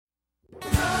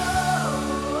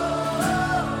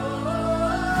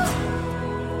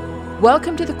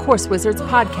Welcome to the Course Wizards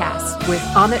podcast with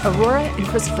Amit Arora and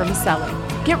Christopher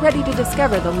Maselli. Get ready to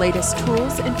discover the latest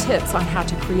tools and tips on how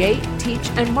to create, teach,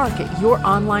 and market your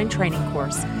online training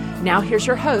course. Now here's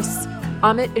your hosts,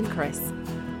 Amit and Chris.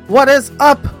 What is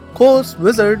up, Course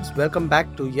Wizards? Welcome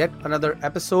back to yet another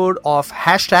episode of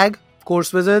Hashtag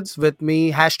Course Wizards with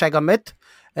me, Hashtag Amit,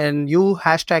 and you,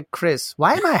 Hashtag Chris.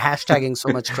 Why am I hashtagging so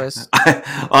much, Chris?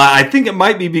 I think it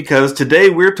might be because today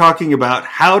we're talking about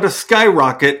how to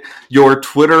skyrocket your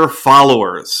Twitter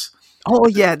followers. Oh,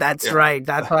 yeah, that's right.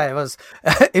 That's why I was.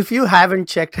 If you haven't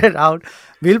checked it out,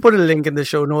 we'll put a link in the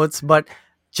show notes. But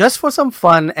just for some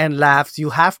fun and laughs, you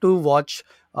have to watch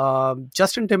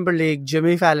Justin Timberlake,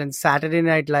 Jimmy Fallon, Saturday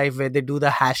Night Live, where they do the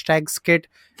hashtag skit.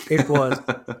 It was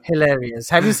hilarious.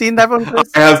 Have you seen that one, Chris?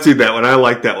 I have seen that one. I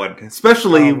like that one,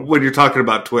 especially when you're talking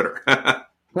about Twitter.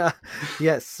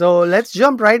 Yes. So let's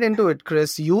jump right into it,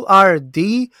 Chris. You are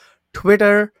the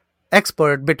Twitter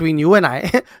expert between you and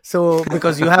I. So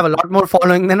because you have a lot more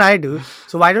following than I do.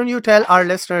 So why don't you tell our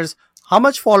listeners how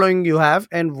much following you have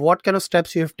and what kind of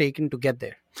steps you have taken to get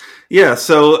there? Yeah.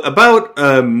 So about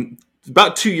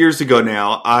 2 years ago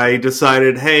now, I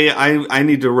decided, hey, I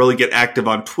need to really get active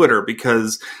on Twitter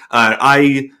because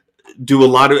I do a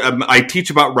lot of, I teach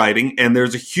about writing, and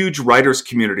there's a huge writers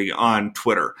community on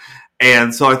Twitter.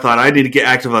 And so I thought I need to get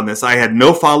active on this. I had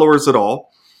no followers at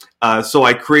all. So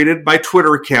I created my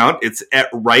Twitter account. It's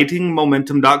at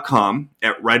writingmomentum.com,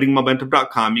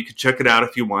 You can check it out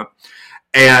if you want.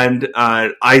 And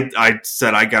I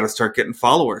said, I got to start getting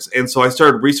followers. And so I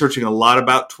started researching a lot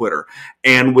about Twitter.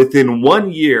 And within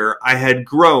 1 year, I had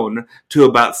grown to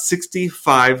about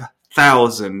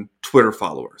 65,000 Twitter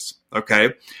followers.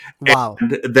 Okay. Wow.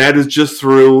 And that is just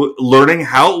through learning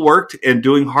how it worked and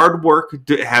doing hard work,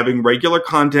 having regular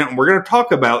content. And we're going to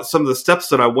talk about some of the steps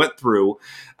that I went through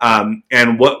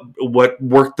and what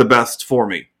worked the best for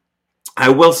me. I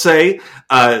will say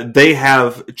they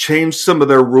have changed some of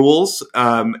their rules,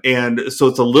 and so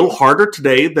it's a little harder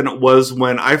today than it was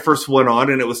when I first went on,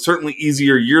 and it was certainly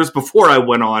easier years before I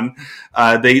went on.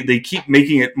 They keep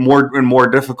making it more and more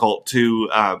difficult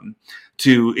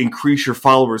to increase your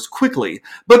followers quickly,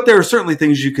 but there are certainly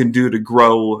things you can do to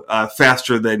grow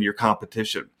faster than your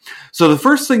competition. So the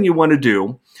first thing you want to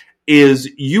do is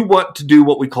you want to do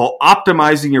what we call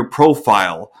optimizing your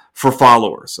profile for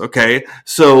followers. Okay,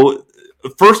 so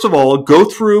first of all, go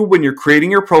through when you're creating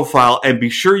your profile and be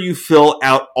sure you fill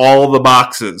out all the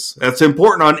boxes. That's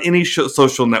important on any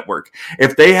social network.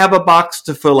 If they have a box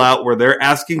to fill out where they're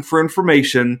asking for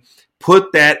information,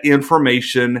 put that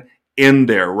information in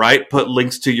there, right? Put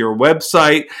links to your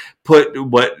website, put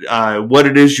what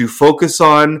it is you focus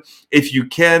on. If you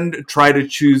can, try to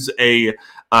choose a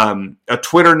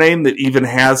Twitter name that even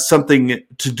has something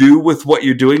to do with what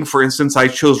you're doing. For instance, I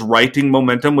chose Writing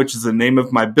Momentum, which is the name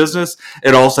of my business.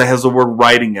 It also has the word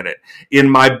writing in it. In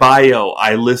my bio,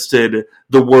 I listed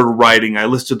the word writing. I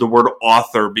listed the word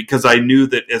author because I knew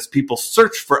that as people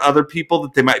search for other people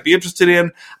that they might be interested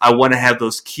in, I want to have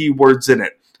those keywords in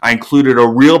it. I included a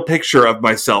real picture of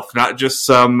myself, not just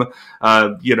some,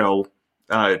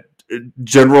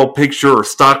 general picture or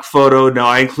stock photo. No,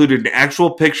 I included an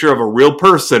actual picture of a real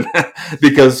person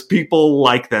because people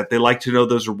like that. They like to know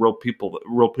those are real people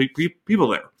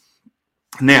there.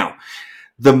 Now,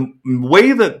 the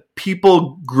way that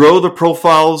people grow the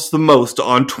profiles the most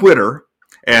on Twitter,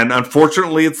 and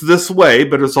unfortunately it's this way,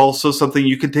 but it's also something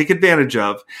you can take advantage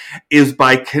of, is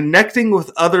by connecting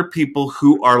with other people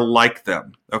who are like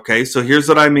them. Okay, so here's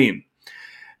what I mean.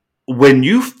 When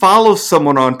you follow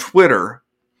someone on Twitter,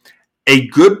 a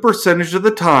good percentage of the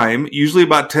time, usually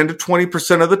about 10 to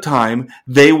 20% of the time,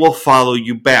 they will follow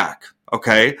you back.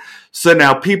 Okay? So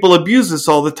now people abuse this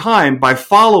all the time by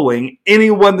following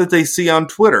anyone that they see on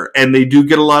Twitter, and they do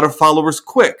get a lot of followers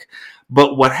quick.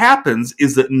 But what happens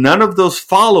is that none of those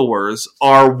followers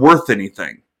are worth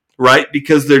anything, right?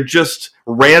 Because they're just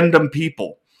random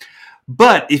people.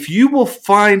 But if you will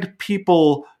find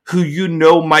people who you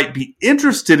know might be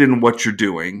interested in what you're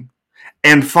doing,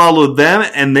 and follow them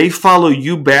and they follow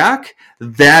you back,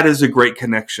 that is a great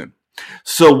connection.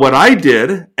 So what I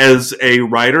did as a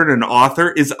writer and an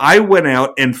author is I went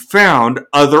out and found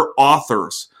other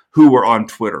authors who were on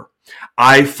Twitter.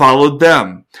 I followed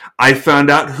them. I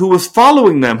found out who was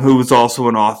following them, who was also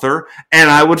an author, and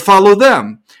I would follow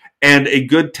them. And a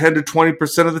good 10 to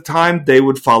 20% of the time, they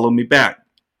would follow me back.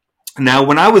 Now,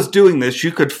 when I was doing this,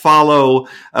 you could follow,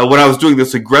 when I was doing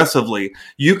this aggressively,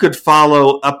 you could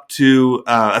follow up to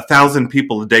 1,000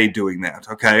 people a day doing that,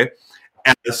 okay?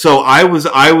 And so I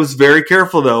was very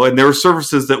careful, though, and there were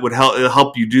services that would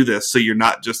help you do this, so you're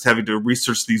not just having to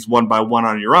research these one by one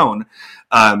on your own,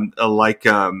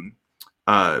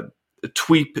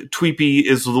 Tweepy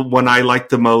is the one I like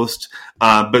the most,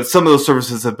 but some of those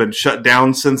services have been shut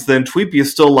down since then. Tweepy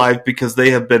is still live because they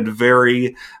have been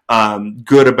very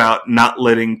good about not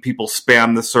letting people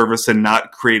spam the service and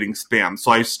not creating spam.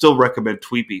 So I still recommend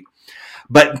Tweepy.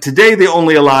 But today they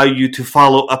only allow you to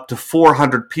follow up to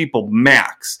 400 people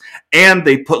max. And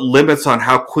they put limits on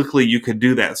how quickly you can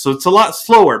do that. So it's a lot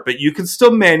slower, but you can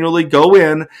still manually go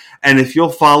in, and if you'll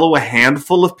follow a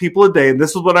handful of people a day, and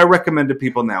this is what I recommend to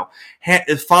people now,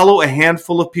 follow a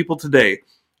handful of people today.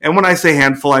 And when I say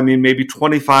handful, I mean maybe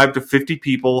 25 to 50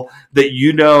 people that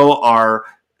you know are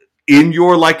in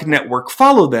your like network.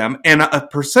 Follow them, and a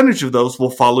percentage of those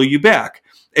will follow you back.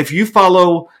 If you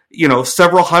follow,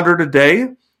 several hundred a day,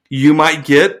 you might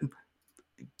get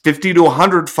 50 to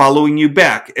 100 following you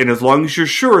back. And as long as you're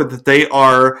sure that they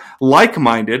are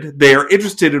like-minded, they are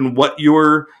interested in what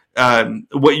your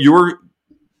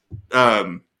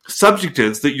subject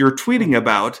is that you're tweeting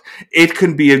about, it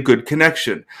can be a good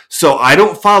connection. So I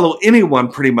don't follow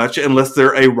anyone pretty much unless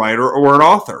they're a writer or an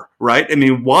author, right? I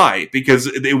mean, why? Because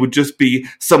it would just be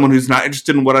someone who's not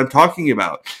interested in what I'm talking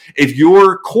about. If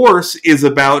your course is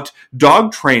about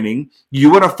dog training, you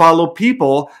want to follow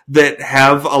people that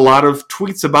have a lot of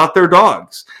tweets about their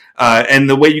dogs. And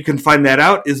the way you can find that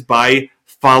out is by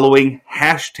following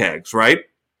hashtags, right?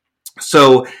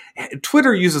 So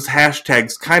Twitter uses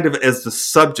hashtags kind of as the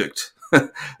subject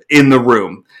in the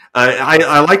room.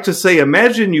 I like to say,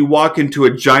 imagine you walk into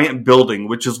a giant building,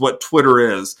 which is what Twitter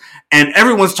is, and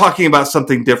everyone's talking about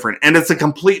something different, and it's a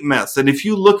complete mess. And if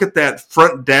you look at that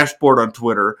front dashboard on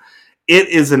Twitter, it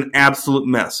is an absolute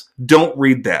mess. Don't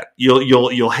read that.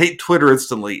 You'll hate Twitter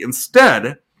instantly.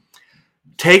 Instead,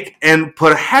 take and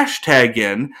put a hashtag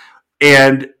in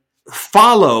and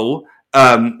follow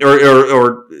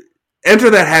or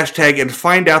enter that hashtag and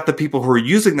find out the people who are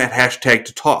using that hashtag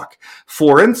to talk.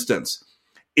 For instance,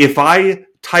 if I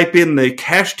type in the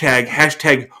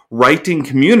hashtag writing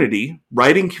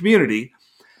community,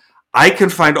 I can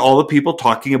find all the people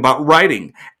talking about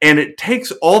writing. And it takes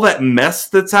all that mess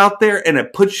that's out there and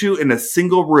it puts you in a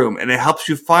single room, and it helps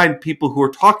you find people who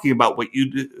are talking about what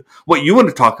you want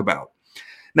to talk about.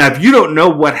 Now, if you don't know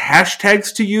what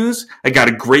hashtags to use, I got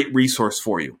a great resource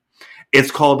for you. It's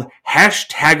called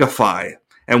Hashtagify,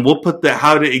 and we'll put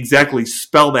how to exactly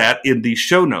spell that in the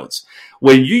show notes.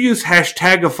 When you use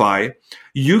Hashtagify,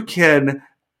 you can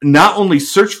not only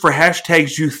search for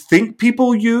hashtags you think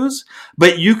people use,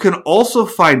 but you can also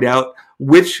find out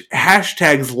which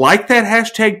hashtags like that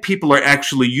hashtag people are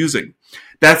actually using.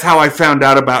 That's how I found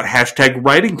out about hashtag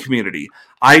writing community.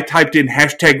 I typed in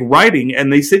hashtag writing,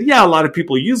 and they said, yeah, a lot of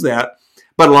people use that.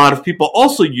 But a lot of people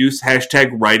also use hashtag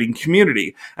writing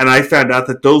community. And I found out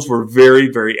that those were very,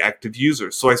 very active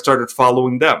users. So I started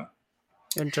following them.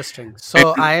 Interesting.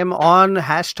 So I am on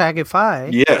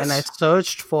Hashtagify. Yes. And I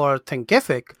searched for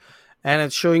Thinkific, and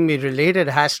it's showing me related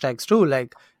hashtags too.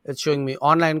 Like it's showing me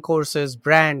online courses,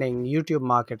 branding, YouTube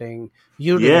marketing,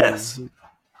 Udemy. Yes.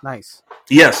 Nice.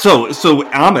 Yeah, so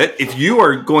Amit, if you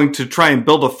are going to try and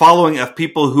build a following of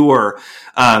people who are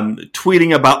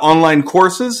tweeting about online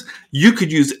courses, you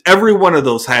could use every one of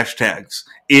those hashtags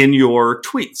in your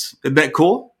tweets. Isn't that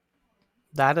cool?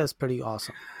 That is pretty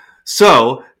awesome.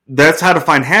 So that's how to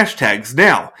find hashtags.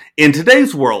 Now, in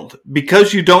today's world,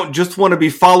 because you don't just want to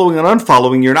be following and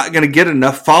unfollowing, you're not going to get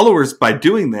enough followers by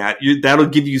doing that. That'll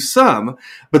give you some.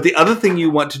 But the other thing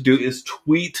you want to do is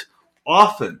tweet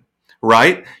often.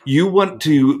 Right? You want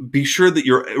to be sure that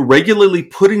you're regularly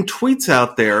putting tweets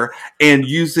out there and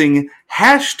using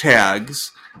hashtags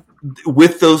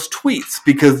with those tweets,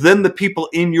 because then the people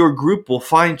in your group will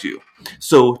find you.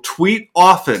 So tweet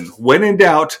often. When in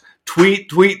doubt,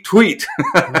 tweet. Right?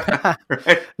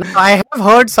 Now, I have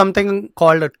heard something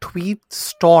called a tweet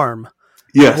storm.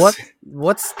 Yes.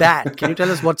 What's that? Can you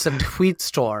tell us what's a tweet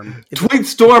storm? Tweet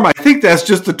storm, I think that's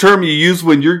just the term you use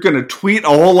when you're going to tweet a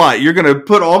whole lot. You're going to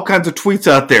put all kinds of tweets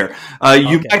out there.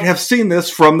 You might have seen this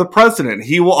from the president.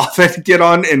 He will often get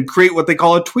on and create what they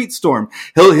call a tweet storm.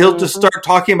 He'll just start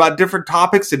talking about different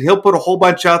topics, and he'll put a whole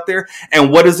bunch out there.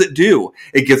 And what does it do?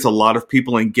 It gets a lot of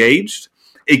people engaged.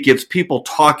 It gets people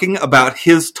talking about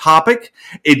his topic.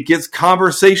 It gets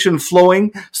conversation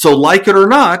flowing. So like it or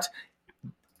not,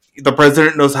 the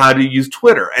president knows how to use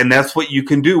Twitter, and that's what you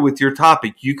can do with your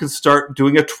topic. You can start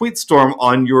doing a tweet storm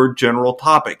on your general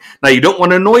topic. Now, you don't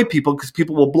want to annoy people because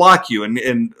people will block you,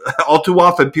 and all too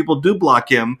often people do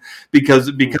block him because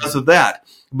of that.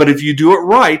 But if you do it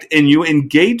right and you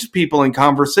engage people in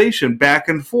conversation back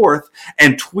and forth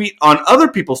and tweet on other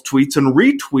people's tweets and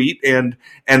retweet and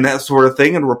that sort of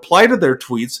thing and reply to their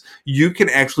tweets, you can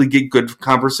actually get good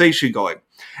conversation going.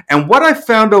 And what I've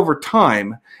found over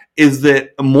time, is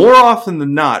that more often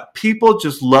than not, people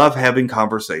just love having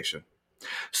conversation.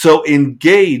 So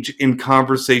engage in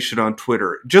conversation on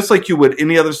Twitter, just like you would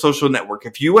any other social network.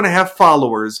 If you want to have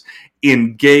followers,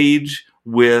 engage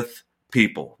with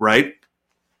people, right?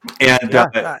 And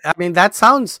I mean, that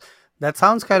sounds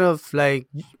kind of like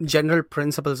general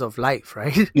principles of life,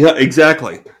 right? Yeah,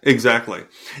 exactly.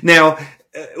 Now,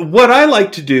 what I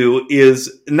like to do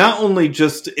is not only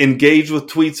just engage with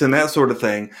tweets and that sort of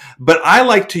thing, but I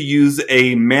like to use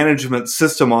a management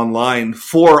system online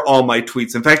for all my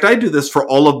tweets. In fact, I do this for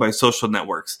all of my social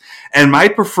networks. And my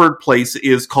preferred place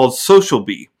is called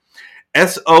SocialBee.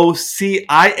 SocialBee.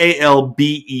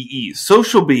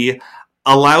 SocialBee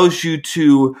allows you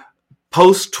to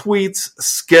post tweets,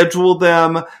 schedule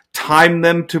them, time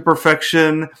them to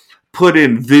perfection, put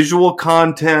in visual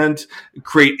content,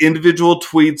 create individual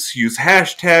tweets, use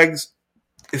hashtags,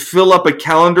 fill up a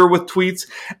calendar with tweets,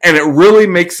 and it really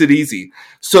makes it easy.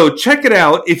 So check it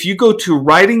out. If you go to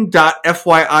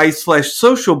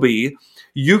writing.fyi/SocialBee,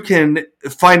 you can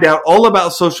find out all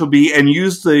about SocialBee and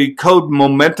use the code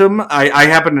Momentum. I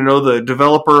happen to know the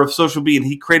developer of SocialBee, and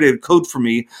he created a code for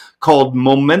me called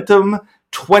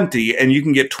Momentum20, and you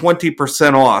can get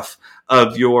 20% off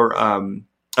of your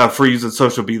for using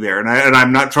SocialBee there. And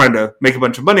I'm not trying to make a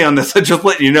bunch of money on this. I'm just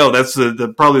letting you know that's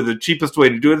probably the cheapest way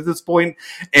to do it at this point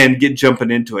and get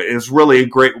jumping into it. It's really a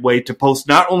great way to post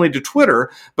not only to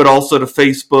Twitter, but also to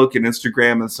Facebook and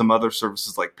Instagram and some other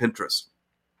services like Pinterest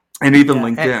and even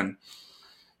LinkedIn.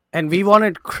 And we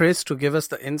wanted Chris to give us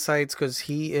the insights because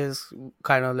he is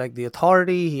kind of like the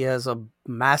authority. He has a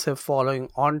massive following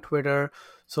on Twitter.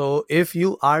 So if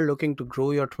you are looking to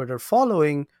grow your Twitter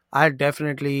following, I'd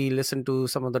definitely listen to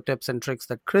some of the tips and tricks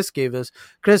that Chris gave us.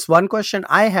 Chris, one question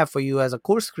I have for you as a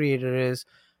course creator is,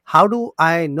 how do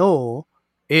I know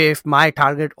if my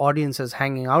target audience is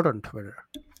hanging out on Twitter?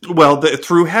 Well,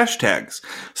 through hashtags.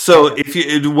 So if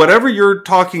you, whatever you're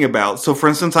talking about, so for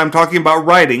instance, I'm talking about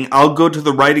writing, I'll go to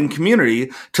the writing community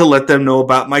to let them know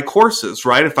about my courses,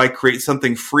 right? If I create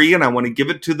something free and I want to give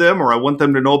it to them, or I want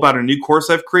them to know about a new course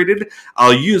I've created,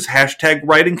 I'll use hashtag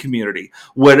writing community.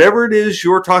 Whatever it is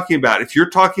you're talking about, if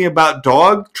you're talking about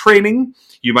dog training,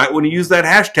 you might want to use that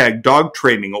hashtag dog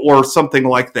training or something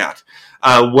like that.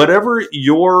 Whatever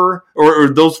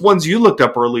or those ones you looked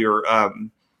up earlier,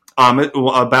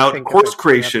 about course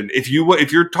creation. Yep.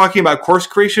 If you're talking about course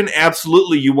creation,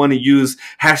 absolutely you want to use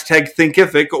hashtag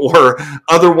Thinkific or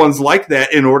other ones like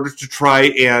that in order to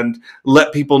try and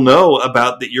let people know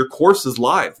about that your course is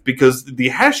live, because the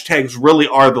hashtags really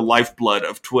are the lifeblood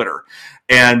of Twitter.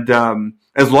 And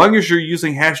as long as you're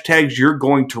using hashtags, you're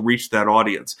going to reach that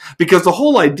audience, because the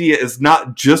whole idea is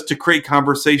not just to create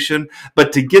conversation,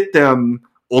 but to get them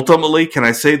ultimately, can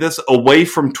I say this, away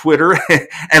from Twitter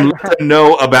and let them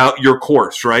know about your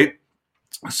course, right?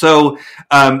 So,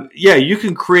 you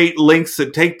can create links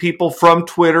that take people from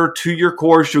Twitter to your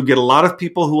course. You'll get a lot of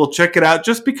people who will check it out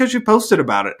just because you posted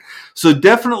about it. So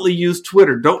definitely use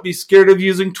Twitter. Don't be scared of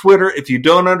using Twitter. If you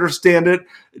don't understand it,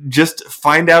 just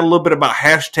find out a little bit about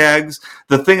hashtags.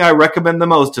 The thing I recommend the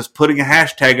most is putting a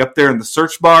hashtag up there in the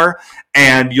search bar,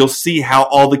 and you'll see how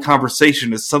all the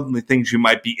conversation is some of the things you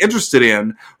might be interested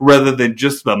in rather than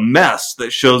just the mess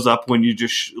that shows up when you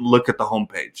just look at the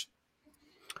homepage.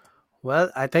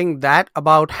 Well, I think that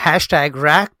about hashtag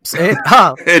wraps it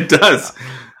up. It does.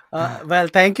 Well,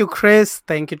 thank you, Chris.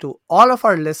 Thank you to all of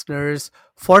our listeners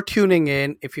for tuning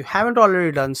in. If you haven't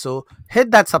already done so, hit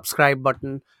that subscribe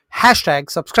button, hashtag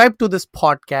subscribe to this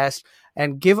podcast,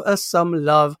 and give us some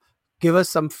love. Give us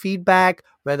some feedback,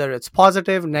 whether it's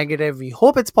positive, negative. We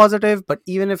hope it's positive, but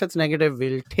even if it's negative,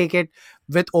 we'll take it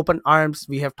with open arms.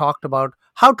 We have talked about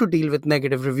how to deal with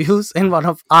negative reviews in one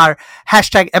of our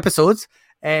hashtag episodes.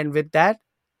 And with that,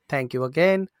 thank you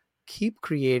again. Keep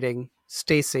creating,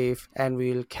 stay safe, and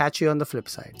we'll catch you on the flip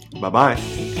side. Bye-bye.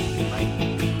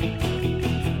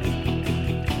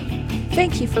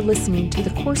 Thank you for listening to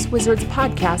the Course Wizards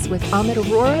podcast with Amit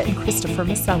Arora and Christopher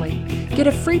Maselli. Get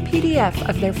a free PDF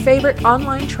of their favorite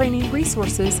online training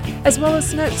resources, as well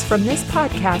as notes from this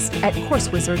podcast at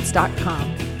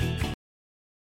CourseWizards.com.